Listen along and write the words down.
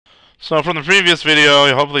So from the previous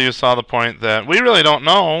video, hopefully you saw the point that we really don't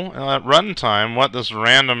know at runtime what this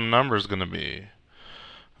random number is going to be.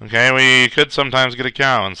 Okay, we could sometimes get a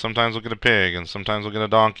cow, and sometimes we'll get a pig, and sometimes we'll get a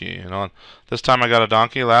donkey. You know, this time I got a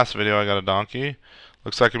donkey. Last video I got a donkey.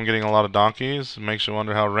 Looks like I'm getting a lot of donkeys. It makes you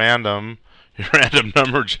wonder how random your random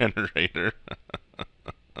number generator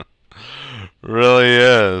really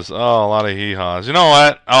is. Oh, a lot of hee-haws. You know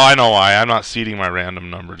what? Oh, I know why. I'm not seeding my random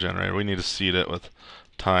number generator. We need to seed it with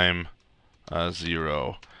time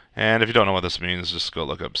 0. And if you don't know what this means, just go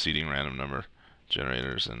look up seeding random number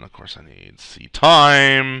generators. And of course I need seed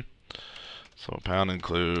time. So pound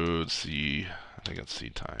include C, I think it's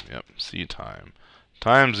seed time. Yep, seed time.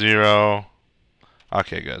 Time 0.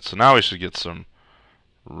 Okay, good. So now we should get some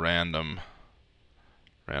random.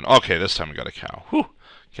 Okay, this time we got a cow. Whew.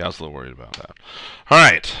 Cow's a little worried about that.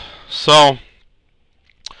 Alright, so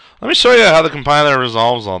let me show you how the compiler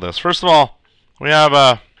resolves all this. First of all, we have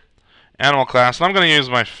a animal class, and I'm going to use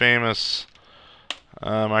my famous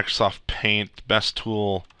Microsoft Paint, best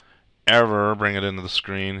tool ever. Bring it into the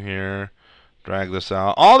screen here. Drag this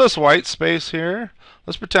out. All this white space here,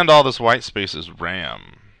 let's pretend all this white space is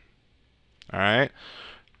RAM. Alright?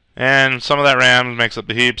 And some of that RAM makes up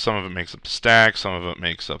the heap, some of it makes up the stack, some of it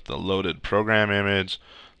makes up the loaded program image,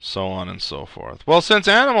 so on and so forth. Well, since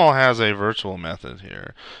animal has a virtual method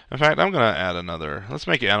here, in fact, I'm going to add another. Let's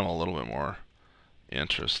make animal a little bit more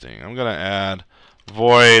interesting. I'm going to add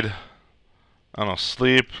void, I don't know,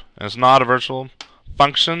 sleep. And it's not a virtual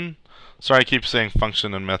function. Sorry, I keep saying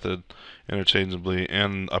function and method interchangeably.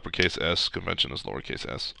 And uppercase S, convention is lowercase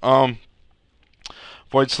s.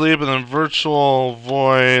 Void sleep, and then virtual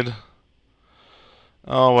void.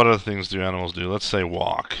 Oh, what other things do animals do? Let's say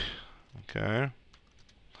walk. Okay.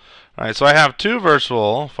 Alright, so I have two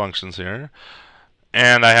virtual functions here,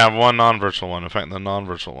 and I have one non-virtual one. In fact, the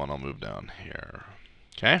non-virtual one I'll move down here.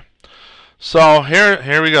 Okay. So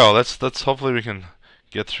here we go. Let's hopefully we can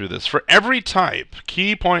get through this. For every type,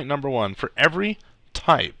 key point number 1, for every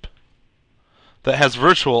type that has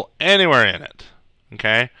virtual anywhere in it.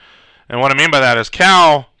 Okay? And what I mean by that is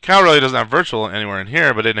cow really doesn't have virtual anywhere in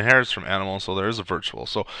here, but it inherits from animal, so there is a virtual.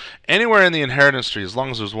 So anywhere in the inheritance tree, as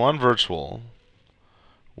long as there's one virtual,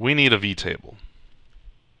 we need a vTable.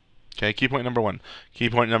 Okay, key point number 1. Key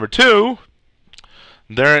point number 2,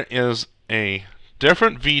 there is a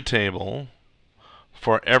different vTable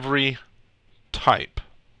for every type.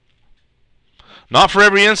 Not for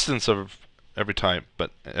every instance of every type,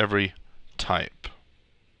 but every type.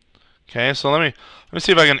 Okay, so let me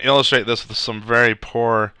see if I can illustrate this with some very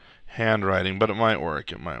poor handwriting, but it might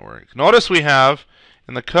work. It might work. Notice we have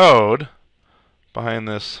in the code behind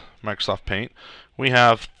this Microsoft Paint, we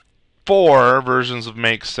have 4 versions of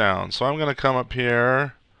make sound. So I'm going to come up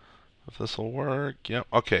here, if this will work. Yep.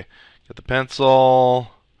 Okay. Get the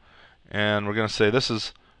pencil, and we're going to say this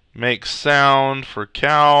is make sound for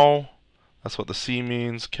cow. That's what the C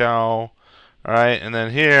means, cow. All right, and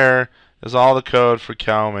then here is all the code for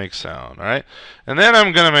cow make sound. All right, and then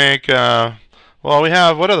I'm going to make, well, we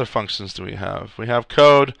have, what other functions do we have? We have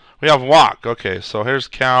code, we have walk. Okay, so here's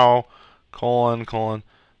cow, colon, colon.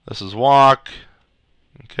 This is walk.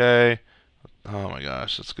 Okay. Oh my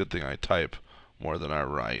gosh, it's a good thing I type more than I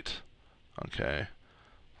write. Okay.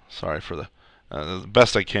 Sorry for the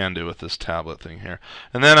best I can do with this tablet thing here.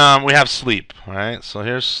 And then we have sleep. All right, so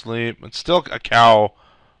here's sleep. It's still a cow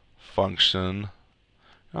function.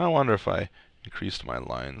 I wonder if I increased my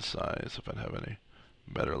line size, if I'd have any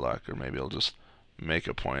better luck, or maybe it'll just make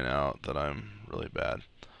a point out that I'm really bad.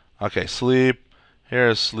 Okay, sleep. Here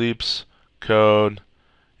is sleep's code.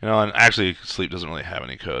 You know, and actually sleep doesn't really have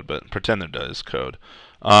any code, but pretend there does code.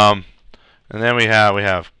 And then we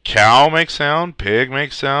have cow make sound, pig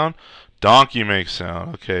make sound, donkey make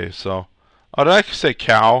sound. Okay, so, oh, did I say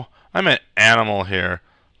cow? I meant animal here.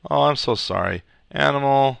 Oh, I'm so sorry.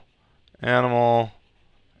 Animal, animal,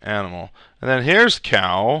 animal. And then here's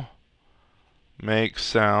cow make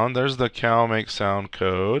sound. There's the cow make sound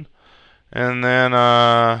code. And then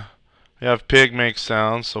we have pig make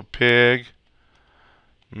sound. So pig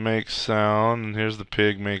make sound. And here's the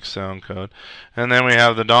pig make sound code. And then we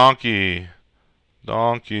have the donkey.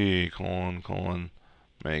 Donkey, colon, colon,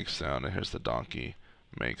 make sound. And here's the donkey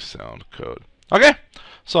make sound code. Okay,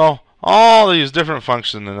 so all these different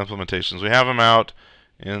functions and implementations, we have them out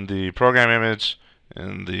in the program image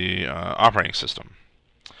in the operating system.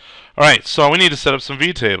 Alright, so we need to set up some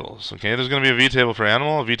vTables. Okay, there's going to be a vTable for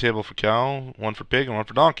animal, a vTable for cow, one for pig, and one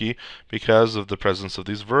for donkey because of the presence of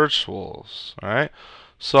these virtuals. Alright,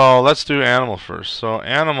 so let's do animal first. So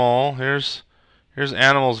animal, here's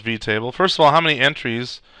animal's vTable. First of all, how many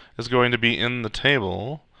entries is going to be in the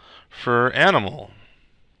table for animal?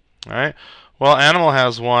 All right. Well, animal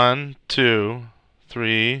has 1, 2,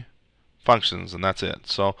 3 functions, and that's it.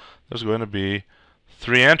 So there's going to be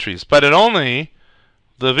 3 entries, but the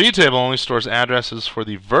vTable only stores addresses for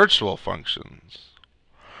the virtual functions.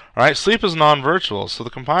 All right. Sleep is non-virtual, so the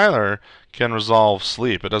compiler can resolve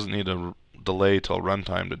sleep. It doesn't need to delay till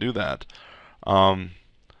runtime to do that.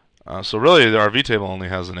 So really, our vTable only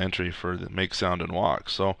has an entry for the make sound and walk.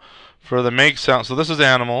 So for the make sound, so this is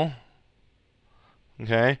animal,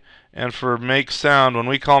 okay? And for make sound, when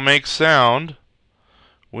we call make sound,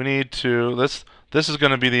 we need to this is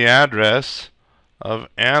going to be the address of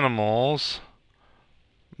animal's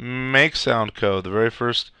make sound code, the very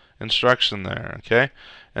first instruction there, okay?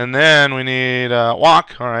 And then we need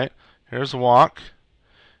walk. All right, here's walk,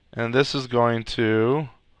 and this is going to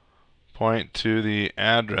point to the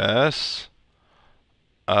address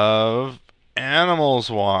of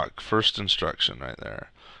animal's walk, first instruction right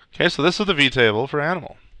there. Okay, so this is the vTable for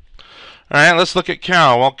animal. All right, let's look at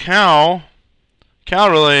cow. Well, cow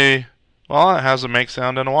really, well, it has a make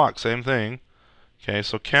sound and a walk, same thing. Okay,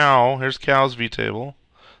 so cow, here's cow's vTable.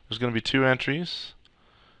 There's going to be 2 entries.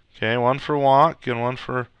 Okay, one for walk and one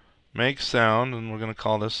for make sound, and we're going to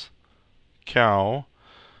call this cow.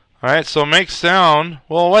 All right, so make sound.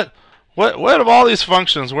 Well, what of all these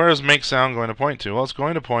functions, where is make sound going to point to? Well, it's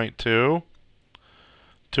going to point to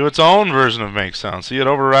its own version of make sound. See, it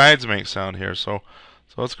overrides make sound here. So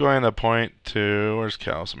it's going to point to, where's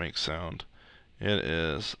cow's make sound? It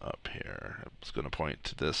is up here. It's going to point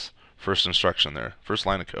to this first instruction there, first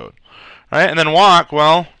line of code. All right, and then walk,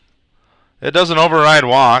 well, it doesn't override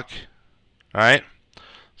walk. All right,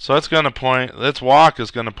 so it's going to point, its walk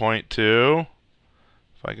is going to point to,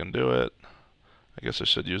 if I can do it, I guess I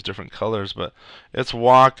should use different colors, but its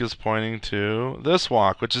walk is pointing to this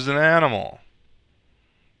walk, which is an animal.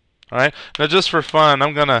 Alright, now just for fun,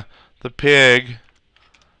 the pig,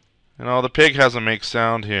 the pig has a make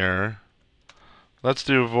sound here. Let's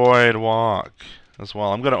do void walk as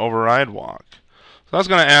well. I'm going to override walk. So that's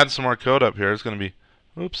going to add some more code up here. It's going to be,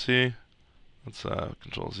 oopsie, let's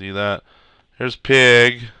Control Z that. Here's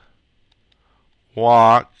pig,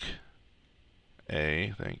 walk,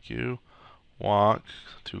 A, thank you. Walk,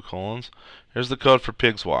 2 colons. Here's the code for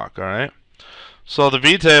pig's walk, alright? So the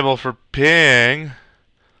vTable for pig,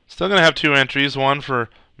 still going to have 2 entries, one for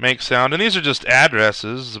make sound, and these are just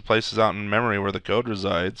addresses, the places out in memory where the code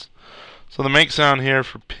resides. So the make sound here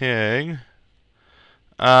for pig,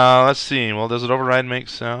 let's see, well, does it override make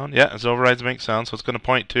sound? Yeah, it overrides make sound, so it's going to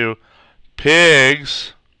point to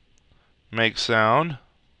pig's make sound.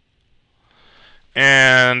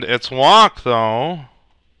 And its walk, though,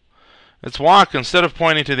 its walk, instead of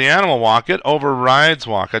pointing to the animal walk, it overrides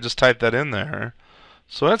walk. I just typed that in there.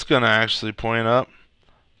 So it's going to actually point up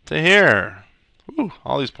to here. Ooh,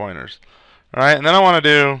 all these pointers. Alright, and then I want to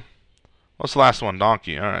do, what's the last one?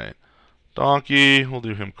 Donkey. Alright. Donkey, we'll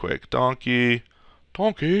do him quick. Donkey.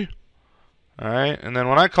 Donkey. Alright, and then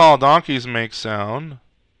when I call donkey's make sound,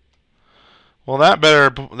 well, that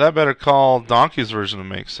better call donkey's version of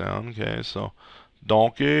make sound. Okay, so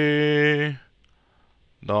donkey.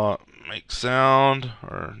 Make sound,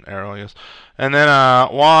 or arrow, I guess. And then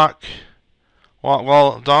walk.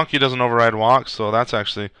 Well, donkey doesn't override walk, so that's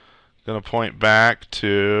actually going to point back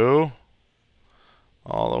to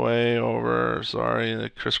all the way over. Sorry, they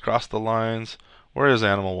crisscrossed the lines. Where is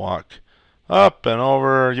animal walk? Up and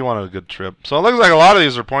over. You wanted a good trip. So it looks like a lot of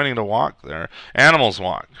these are pointing to walk there. Animals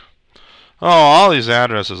walk. Oh, all these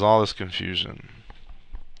addresses, all this confusion.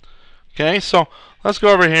 Okay, so let's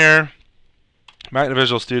go over here. Back to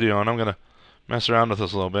Visual Studio, and I'm going to mess around with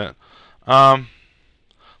this a little bit.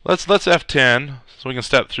 Let's F10 so we can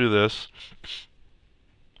step through this.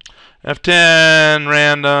 F10,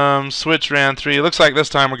 random, switch ran 3. It looks like this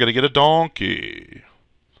time we're going to get a donkey.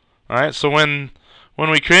 Alright, so when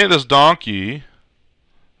we create this donkey,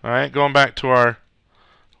 alright, going back to our,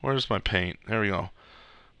 where's my paint? There we go.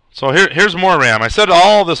 So here's more RAM. I said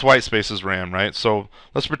all this white space is RAM, right? So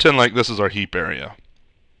let's pretend like this is our heap area.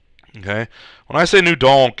 Okay, when I say new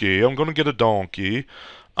donkey, I'm going to get a donkey.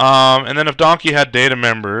 And then if donkey had data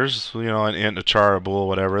members, an int, a char, a bool,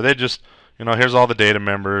 whatever, they just, here's all the data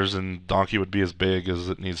members, and donkey would be as big as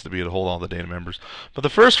it needs to be to hold all the data members. But the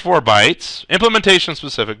first 4 bytes, implementation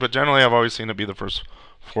specific, but generally I've always seen it be the first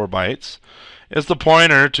 4 bytes, is the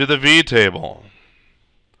pointer to the vTable.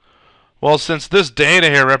 Well, since this data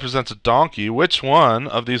here represents a donkey, which one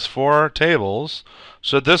of these 4 tables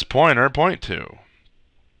should this pointer point to?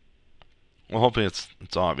 Well, hopefully it's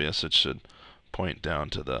obvious. It should point down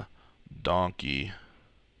to the donkey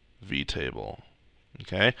vTable.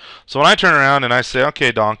 Okay, so when I turn around and I say,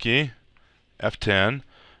 okay, donkey, F10,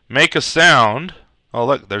 make a sound, Oh,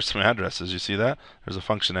 look, there's some addresses. You see that? There's a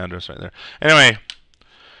function address right there. Anyway,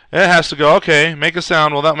 it has to go, okay, make a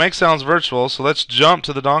sound. Well, that make sound's virtual, so let's jump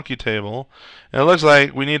to the donkey table. And it looks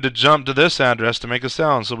like we need to jump to this address to make a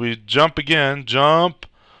sound. So we jump again, jump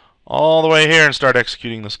all the way here and start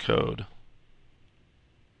executing this code.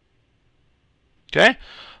 Okay?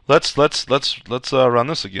 Let's run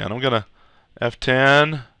this again. I'm gonna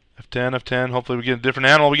F10, F10, F10. Hopefully we get a different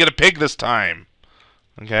animal. We get a pig this time.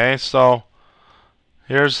 Okay, so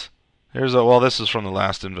here's a, well, this is from the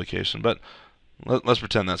last invocation, but let's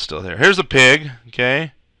pretend that's still here. Here's a pig.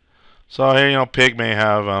 Okay, so here, you know, pig may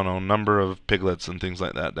have, I don't know, number of piglets and things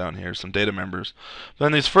like that down here, some data members.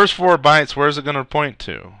 Then these first 4 bytes, where is it going to point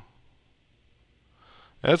to?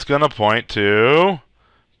 It's going to point to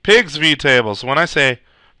pig's vTable. So when I say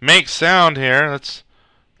make sound here, that's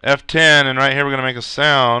F10, and right here we're going to make a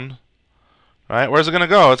sound. Right? Where's it going to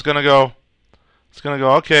go? It's going to go,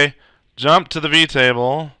 okay, jump to the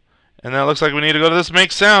vTable, and then it looks like we need to go to this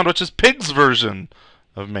make sound, which is pig's version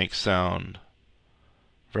of make sound.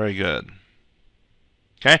 Very good.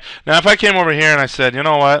 Okay, now if I came over here and I said, you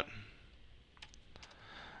know what,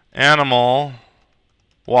 animal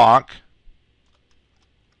walk.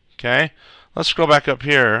 Okay, let's scroll back up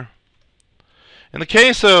here. In the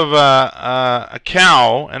case of a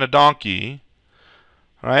cow and a donkey,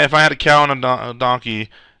 right? If I had a cow and a donkey,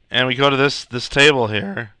 and we go to this table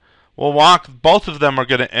here, we'll walk. Both of them are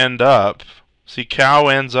going to end up. See, cow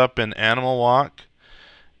ends up in animal walk,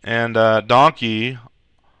 and donkey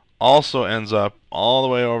also ends up all the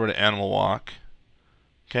way over to animal walk.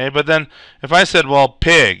 Okay, but then if I said, well,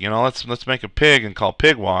 pig, you know, let's make a pig and call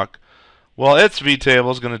pig walk. Well, its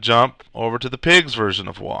vTable is going to jump over to the pig's version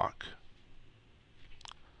of walk.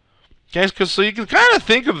 Okay, so you can kind of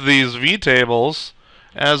think of these vTables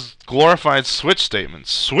as glorified switch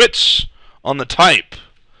statements. Switch on the type.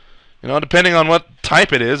 You know, depending on what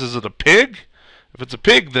type it is it a pig? If it's a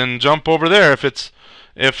pig, then jump over there. If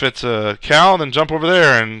it's a cow, then jump over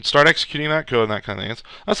there and start executing that code and that kind of thing.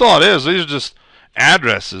 That's all it is. These are just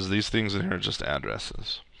addresses. These things in here are just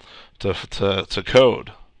addresses to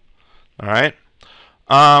code. All right.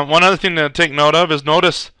 One other thing to take note of is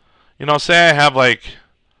notice, you know, say I have like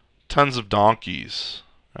tons of donkeys,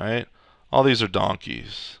 right? All these are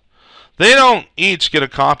donkeys. They don't each get a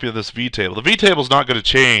copy of this vTable. The vTable is not going to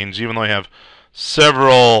change, even though I have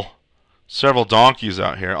several donkeys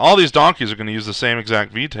out here. All these donkeys are going to use the same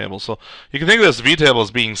exact vTable. So you can think of this vTable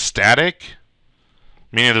as being static,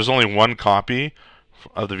 meaning there's only one copy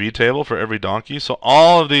of the vTable for every donkey. So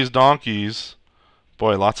all of these donkeys,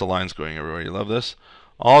 boy, lots of lines going everywhere. You love this?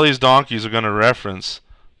 All these donkeys are going to reference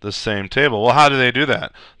the same table. Well, how do they do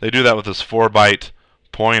that? They do that with this 4-byte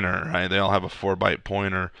pointer, right? They all have a 4-byte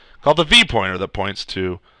pointer called the vPointer that points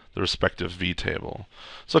to the respective vTable.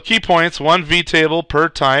 So key points: 1 vTable per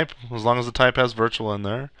type, as long as the type has virtual in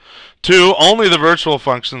there. 2, only the virtual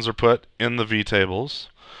functions are put in the vTables.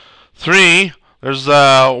 3, there's 1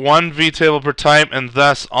 vTable per type, and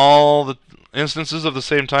thus all the instances of the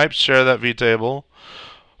same type share that vTable.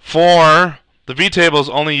 4, the vTable is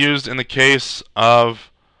only used in the case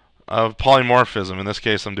of polymorphism. In this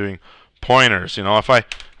case, I'm doing pointers. You know, if I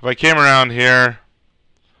came around here,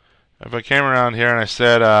 and I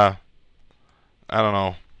said, I don't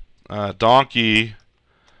know, donkey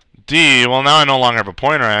D, well, now I no longer have a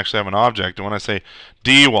pointer. I actually have an object. And when I say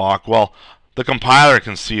D walk, well, the compiler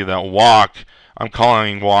can see that walk. I'm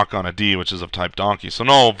calling walk on a D, which is of type donkey. So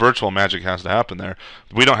no virtual magic has to happen there.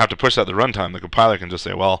 We don't have to push that at the runtime. The compiler can just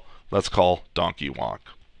say, well, let's call donkey walk.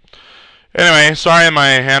 Anyway, sorry my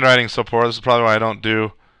handwriting's so poor. This is probably why I don't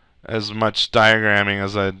do as much diagramming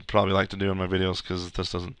as I'd probably like to do in my videos, because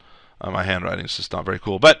this doesn't, my handwriting is just not very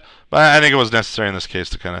cool. But I think it was necessary in this case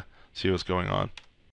to kind of see what's going on.